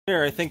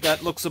There, I think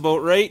that looks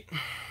about right.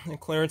 I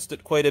clearanced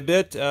it quite a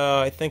bit.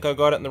 I think I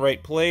got it in the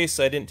right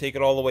place. I didn't take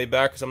it all the way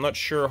back because I'm not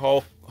sure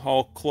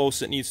how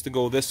close it needs to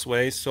go this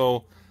way,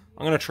 so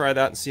I'm going to try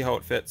that and see how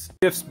it fits.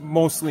 Diff's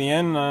mostly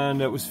in,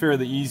 and it was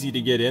fairly easy to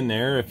get in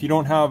there. If you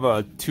don't have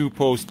a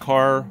 2-post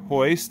car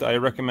hoist, I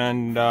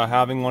recommend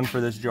having one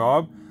for this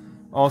job.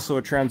 Also,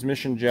 a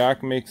transmission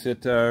jack makes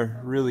it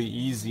really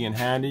easy and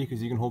handy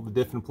because you can hold the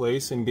diff in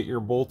place and get your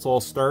bolts all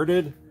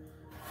started.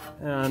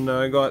 And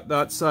I got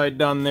that side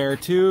done there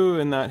too,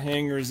 and that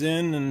hanger's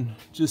in and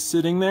just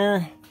sitting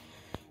there.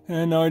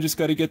 And now I just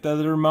got to get that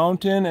other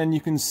mount in, and you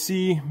can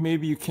see,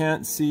 maybe you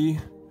can't see,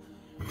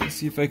 let's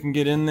see if I can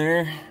get in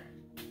there.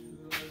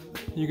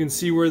 You can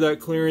see where that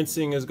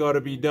clearancing has got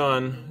to be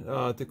done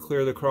to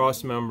clear the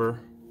cross member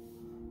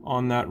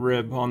on that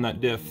rib, on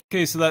that diff.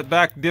 Okay, so that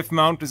back diff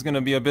mount is going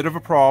to be a bit of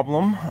a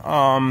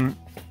problem.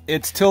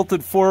 It's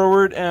tilted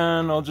forward,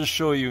 and I'll just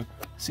show you.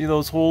 See,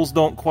 those holes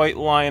don't quite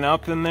line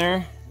up in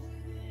there.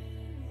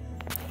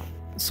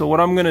 So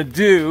what I'm going to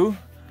do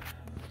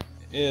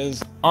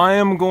is I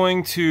am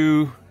going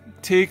to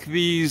take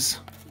these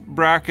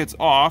brackets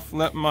off,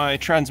 let my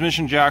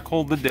transmission jack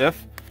hold the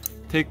diff,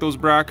 take those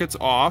brackets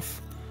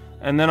off,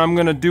 and then I'm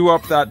going to do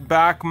up that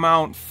back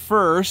mount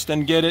first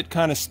and get it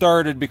kind of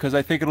started, because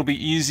I think it'll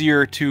be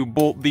easier to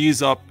bolt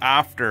these up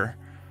after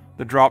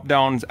the drop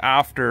downs,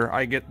 after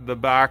I get the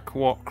back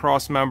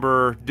cross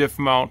member diff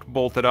mount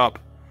bolted up.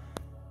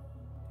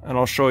 And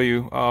I'll show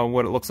you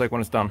what it looks like when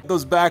it's done.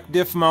 Those back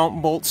diff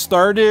mount bolts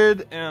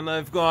started, and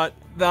I've got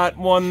that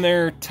one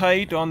there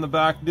tight on the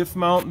back diff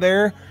mount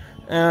there.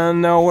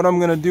 And now what I'm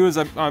going to do is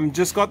I'm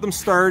just got them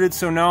started,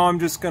 so now I'm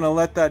just going to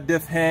let that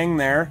diff hang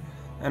there,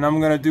 and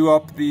I'm going to do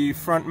up the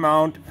front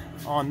mount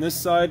on this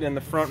side and the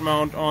front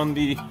mount on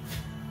the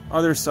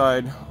other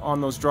side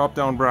on those drop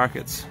down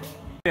brackets.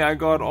 I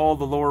got all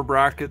the lower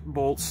bracket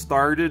bolts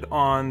started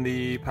on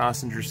the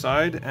passenger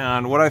side,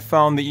 and what I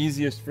found the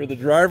easiest for the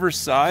driver's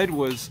side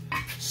was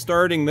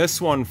starting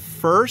this one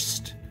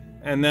first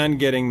and then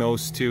getting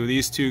those two.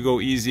 These two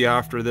go easy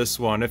after this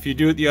one. If you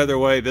do it the other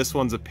way, this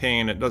one's a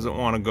pain. It doesn't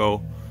want to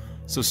go.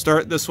 So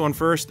start this one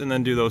first and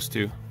then do those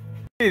two.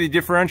 Okay, the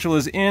differential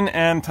is in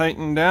and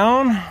tightened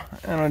down,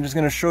 and I'm just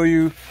going to show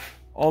you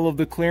all of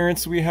the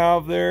clearance we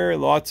have there.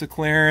 Lots of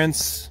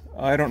clearance.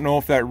 I don't know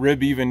if that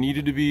rib even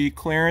needed to be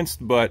clearanced,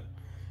 but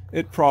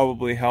it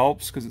probably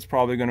helps because it's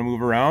probably going to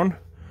move around.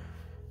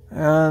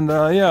 And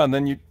yeah, and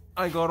then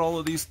I got all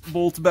of these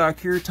bolts back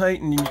here tight,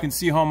 and you can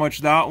see how much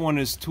that one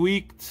is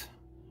tweaked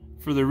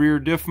for the rear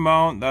diff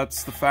mount.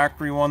 That's the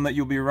factory one that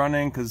you'll be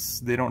running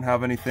because they don't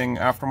have anything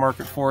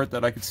aftermarket for it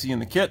that I could see in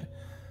the kit.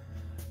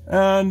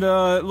 And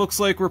it looks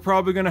like we're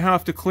probably going to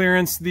have to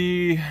clearance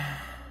the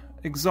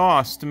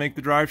exhaust to make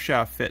the drive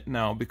shaft fit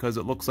now, because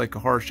it looks like a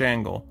harsh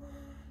angle.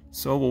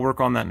 So we'll work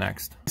on that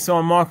next. So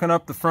I'm mocking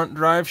up the front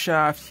drive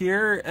shaft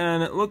here,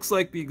 and it looks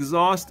like the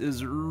exhaust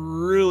is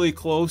really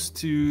close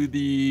to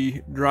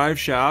the drive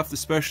shaft,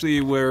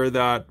 especially where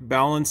that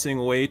balancing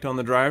weight on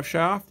the drive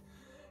shaft,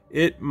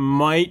 it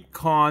might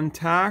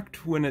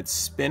contact when it's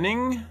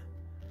spinning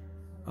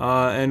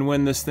and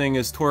when this thing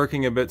is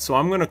torquing a bit. So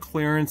I'm going to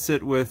clearance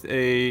it with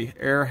a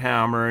air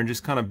hammer and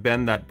just kind of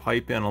bend that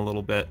pipe in a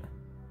little bit.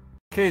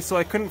 Okay, so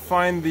I couldn't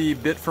find the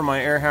bit for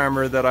my air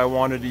hammer that I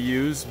wanted to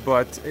use,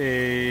 but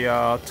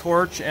a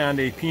torch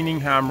and a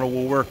peening hammer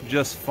will work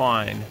just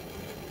fine.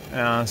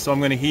 So I'm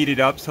going to heat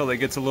it up till it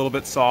gets a little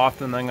bit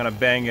soft, and then I'm going to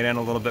bang it in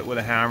a little bit with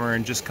a hammer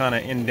and just kind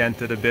of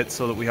indent it a bit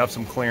so that we have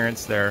some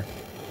clearance there.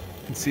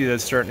 You can see that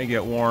it's starting to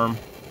get warm.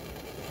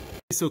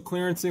 So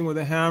clearancing with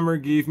a hammer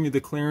gave me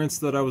the clearance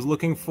that I was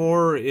looking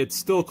for. It's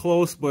still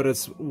close, but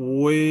it's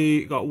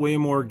got way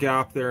more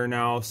gap there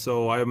now,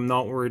 so I'm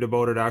not worried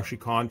about it actually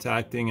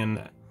contacting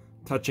and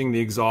touching the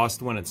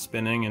exhaust when it's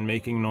spinning and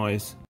making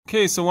noise.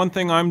 Okay, so one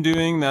thing I'm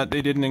doing that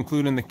they didn't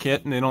include in the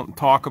kit and they don't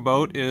talk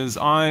about is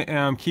I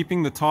am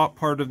keeping the top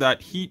part of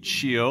that heat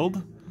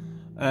shield,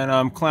 and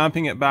I'm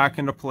clamping it back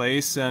into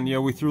place. And yeah,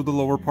 we threw the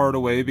lower part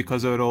away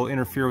because it'll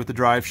interfere with the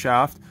drive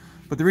shaft.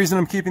 But the reason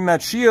I'm keeping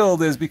that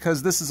shield is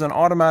because this is an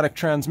automatic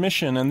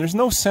transmission, and there's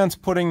no sense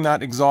putting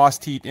that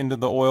exhaust heat into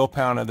the oil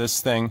pan of this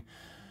thing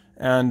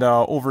and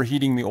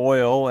overheating the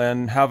oil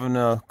and having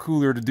a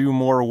cooler to do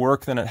more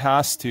work than it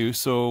has to.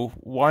 So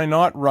why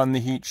not run the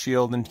heat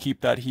shield and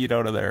keep that heat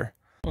out of there?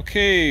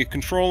 Okay,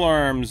 control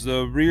arms,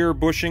 the rear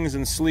bushings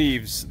and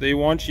sleeves. They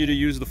want you to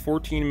use the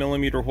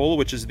 14mm hole,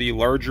 which is the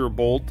larger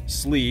bolt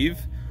sleeve,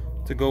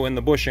 to go in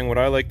the bushing. What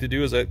I like to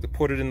do is I like to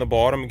put it in the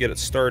bottom and get it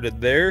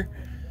started there.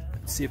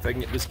 Let's see if I can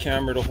get this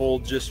camera to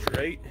hold just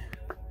right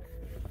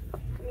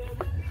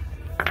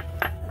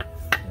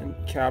and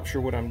capture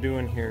what I'm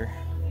doing here.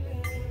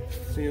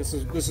 See,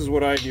 this is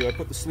what I do. I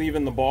put the sleeve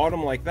in the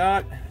bottom like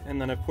that,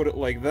 and then I put it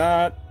like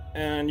that,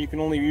 and you can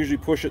only usually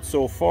push it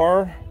so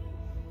far.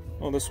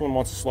 Oh, this one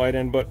wants to slide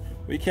in, but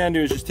what you can do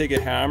is just take a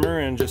hammer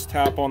and just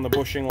tap on the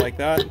bushing like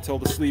that until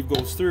the sleeve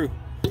goes through.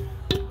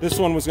 This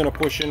one was going to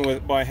push in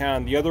by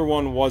hand. The other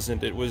one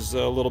wasn't. It was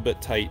a little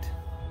bit tight.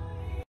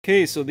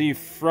 Okay, so the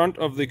front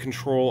of the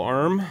control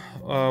arm,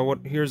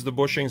 here's the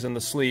bushings and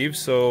the sleeve.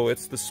 So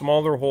it's the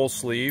smaller hole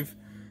sleeve.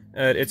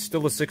 It's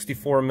still a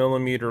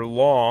 64mm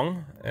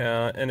long,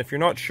 and if you're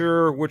not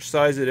sure which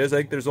size it is,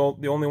 I think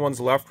the only ones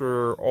left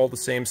are all the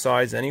same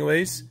size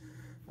anyways.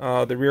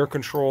 The rear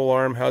control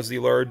arm has the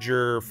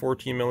larger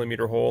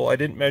 14mm hole. I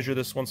didn't measure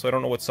this one, so I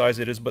don't know what size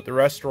it is, but the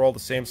rest are all the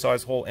same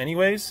size hole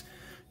anyways.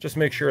 Just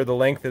make sure the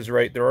length is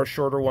right. There are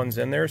shorter ones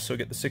in there, so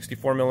get the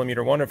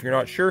 64mm one. If you're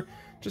not sure,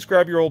 just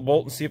grab your old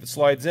bolt and see if it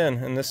slides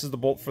in. And this is the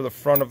bolt for the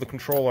front of the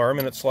control arm,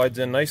 and it slides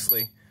in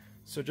nicely.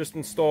 So just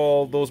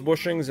install those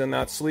bushings in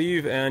that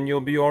sleeve and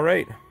you'll be all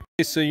right.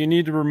 Okay, so you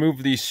need to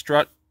remove the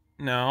strut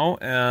now,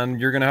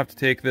 and you're going to have to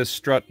take this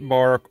strut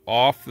bar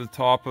off the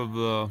top of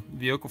the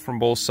vehicle from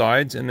both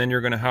sides, and then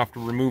you're going to have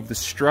to remove the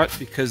strut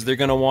because they're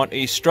going to want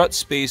a strut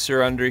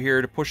spacer under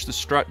here to push the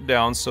strut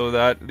down so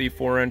that the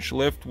 4-inch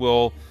lift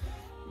will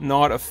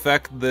not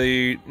affect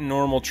the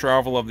normal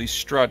travel of the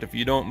strut. If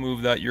you don't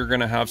move that, you're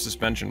going to have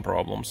suspension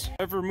problems.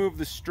 I've removed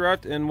the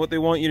strut, and what they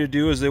want you to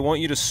do is they want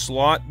you to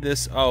slot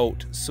this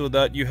out so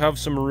that you have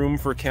some room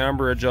for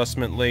camber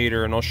adjustment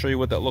later, and I'll show you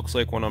what that looks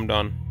like when I'm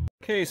done.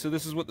 Okay, so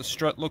this is what the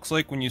strut looks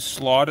like when you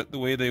slot it the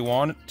way they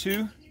want it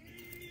to.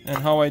 And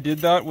how I did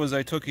that was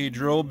I took a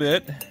drill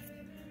bit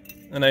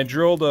and I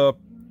drilled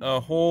a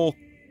hole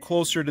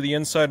closer to the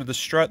inside of the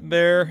strut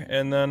there,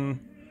 and then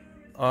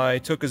I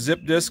took a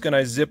zip disc and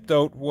I zipped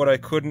out what I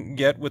couldn't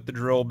get with the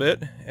drill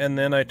bit, and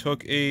then I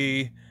took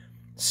a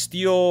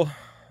steel,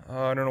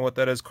 I don't know what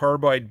that is,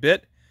 carbide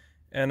bit,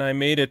 and I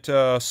made it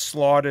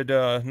slotted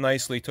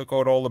nicely, took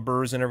out all the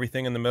burrs and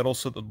everything in the middle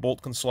so the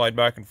bolt can slide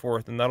back and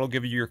forth, and that'll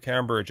give you your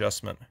camber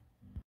adjustment.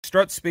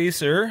 Strut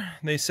spacer,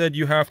 they said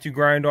you have to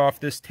grind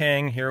off this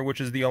tang here, which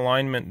is the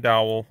alignment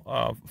dowel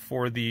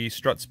for the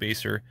strut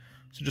spacer.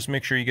 So just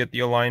make sure you get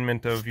the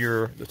alignment of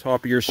the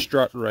top of your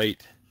strut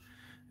right.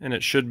 And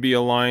it should be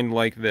aligned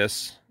like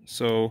this.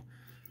 So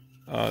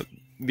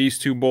these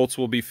two bolts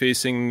will be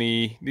facing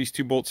these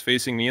two bolts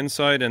facing the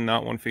inside, and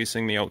that one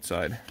facing the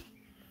outside.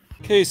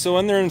 Okay, so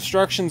in their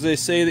instructions they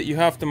say that you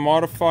have to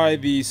modify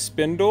the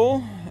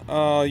spindle.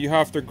 You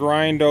have to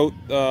grind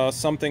out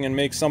something and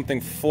make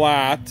something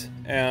flat,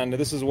 and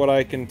this is what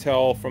I can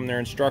tell from their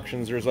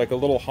instructions. There's like a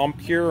little hump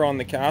here on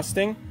the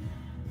casting,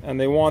 and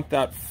they want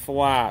that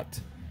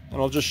flat.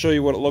 And I'll just show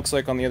you what it looks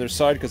like on the other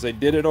side because I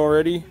did it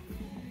already.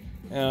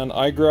 And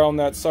I ground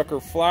that sucker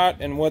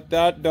flat, and what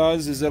that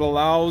does is it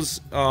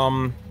allows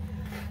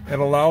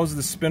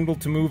the spindle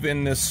to move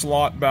in this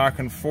slot back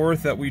and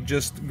forth that we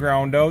just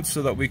ground out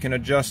so that we can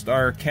adjust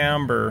our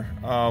camber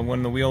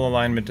when the wheel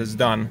alignment is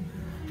done.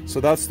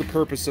 So that's the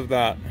purpose of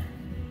that.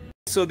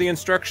 So the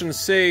instructions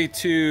say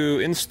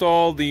to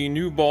install the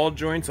new ball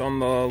joints on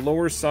the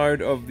lower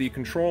side of the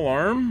control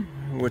arm,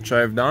 which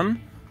I've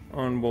done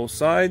on both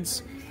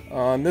sides.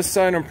 On this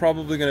side I'm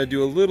probably going to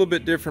do a little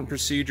bit different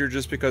procedure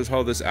just because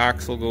how this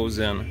axle goes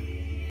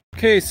in.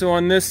 Okay, so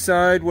on this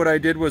side what I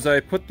did was I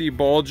put the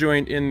ball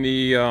joint in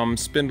the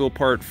spindle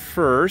part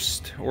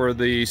first, or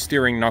the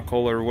steering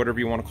knuckle or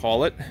whatever you want to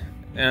call it,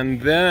 and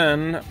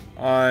then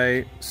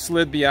I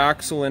slid the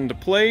axle into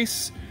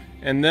place,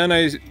 and then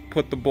I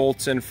put the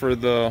bolts in for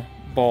the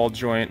ball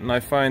joint, and I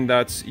find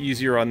that's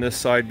easier on this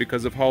side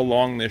because of how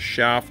long this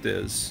shaft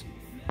is.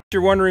 If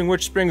you're wondering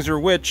which springs are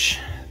which,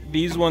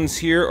 these ones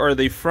here are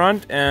the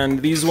front,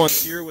 and these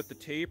ones here with the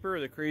taper,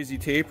 the crazy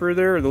taper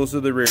there, those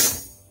are the rear.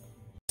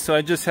 So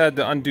I just had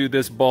to undo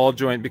this ball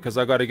joint because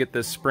I got to get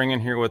this spring in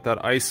here with that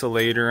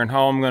isolator, and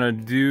how I'm going to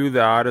do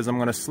that is I'm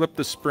going to slip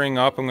the spring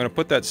up, I'm going to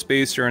put that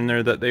spacer in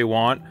there that they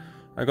want.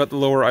 I got the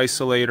lower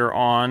isolator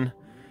on,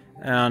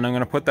 and I'm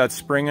going to put that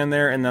spring in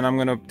there, and then I'm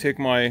going to take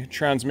my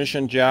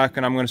transmission jack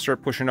and I'm going to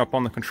start pushing up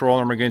on the control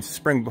arm against the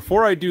spring.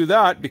 Before I do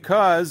that,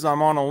 because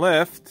I'm on a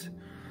lift,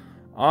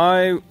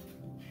 I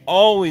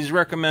always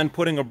recommend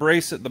putting a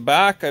brace at the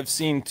back. I've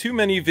seen too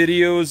many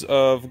videos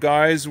of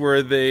guys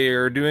where they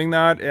are doing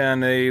that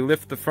and they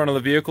lift the front of the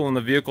vehicle and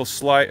the vehicle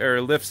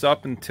lifts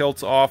up and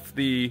tilts off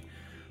the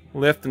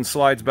lift and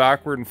slides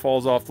backward and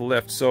falls off the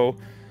lift. So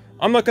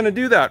I'm not going to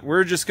do that.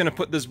 We're just going to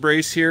put this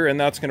brace here, and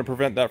that's going to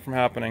prevent that from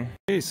happening.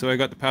 Okay, so I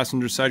got the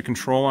passenger side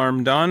control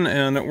arm done,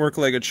 and it worked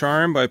like a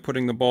charm by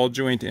putting the ball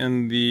joint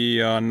in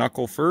the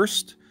knuckle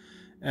first,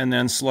 and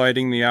then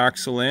sliding the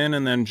axle in,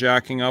 and then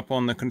jacking up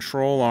on the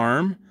control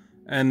arm,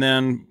 and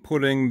then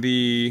putting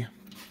the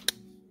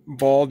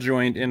ball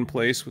joint in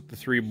place with the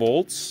 3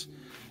 bolts.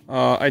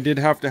 I did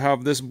have to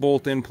have this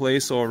bolt in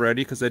place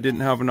already because I didn't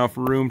have enough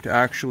room to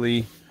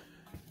actually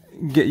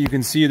get, you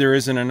can see there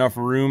isn't enough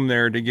room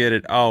there to get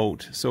it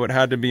out, so it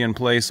had to be in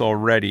place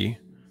already.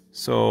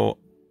 So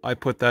I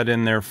put that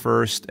in there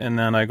first, and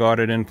then I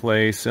got it in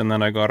place, and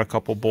then I got a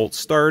couple bolts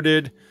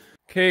started.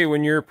 Okay,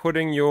 when you're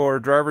putting your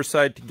driver's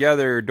side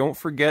together, don't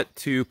forget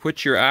to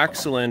put your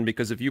axle in,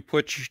 because if you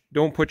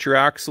don't put your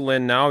axle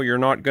in now, you're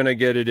not going to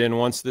get it in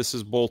once this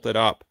is bolted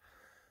up.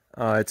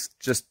 It's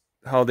just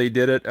how they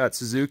did it at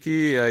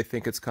Suzuki. I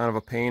think it's kind of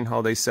a pain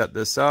how they set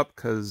this up,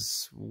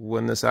 because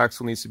when this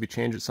axle needs to be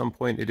changed at some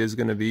point, it's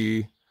going to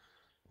be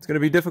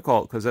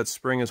difficult because that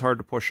spring is hard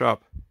to push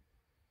up.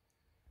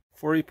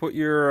 before you put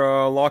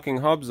your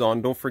locking hubs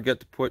on, don't forget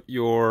to put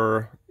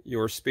your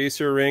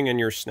spacer ring and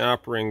your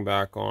snap ring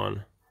back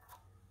on.